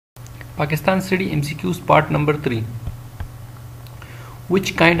Pakistan Study MCQs part number 3.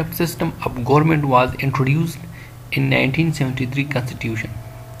 Which kind of system of government was introduced in 1973 Constitution?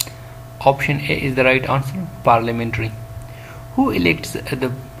 Option A is the right answer, parliamentary. Who elects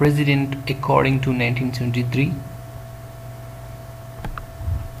the president according to 1973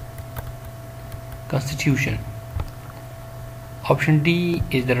 Constitution? Option D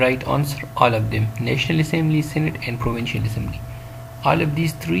is the right answer, all of them. National Assembly, Senate and Provincial Assembly. All of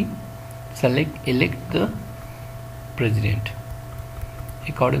these three elect the president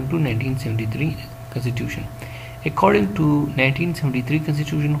according to 1973 Constitution. According to 1973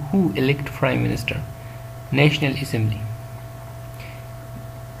 Constitution, who elect Prime Minister? National Assembly.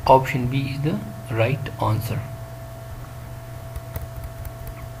 Option B is the right answer.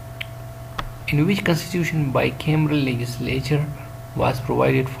 In which constitution bicameral legislature was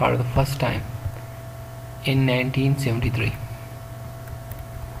provided for the first time? In 1973.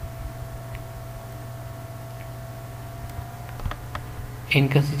 In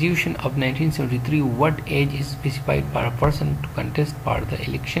Constitution of 1973, what age is specified for a person to contest for the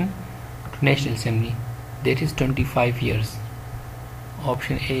election to National Assembly? That is 25 years.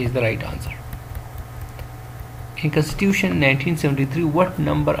 Option A is the right answer. In Constitution 1973, what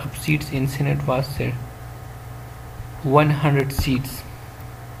number of seats in Senate was set? 100 seats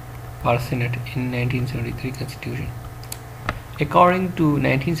for Senate in 1973 Constitution. According to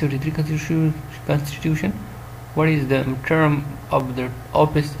 1973 Constitution, what is the term of the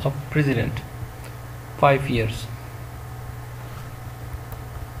office of President? 5 years.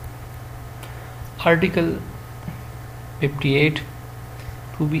 Article 58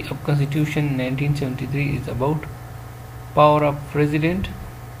 2B of Constitution 1973 is about power of President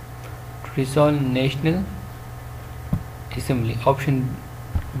to dissolve National Assembly. Option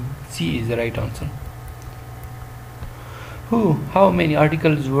C is the right answer. How many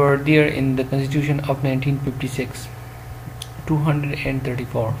articles were there in the Constitution of 1956?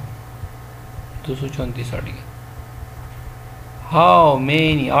 234. 234 articles. How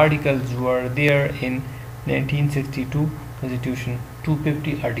many articles were there in 1962 Constitution?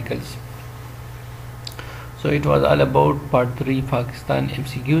 250 articles. So it was all about part 3 Pakistan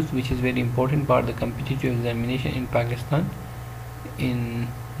MCQs, which is very important for the competitive examination in Pakistan in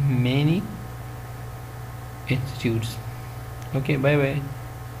many institutes. Okay, bye bye.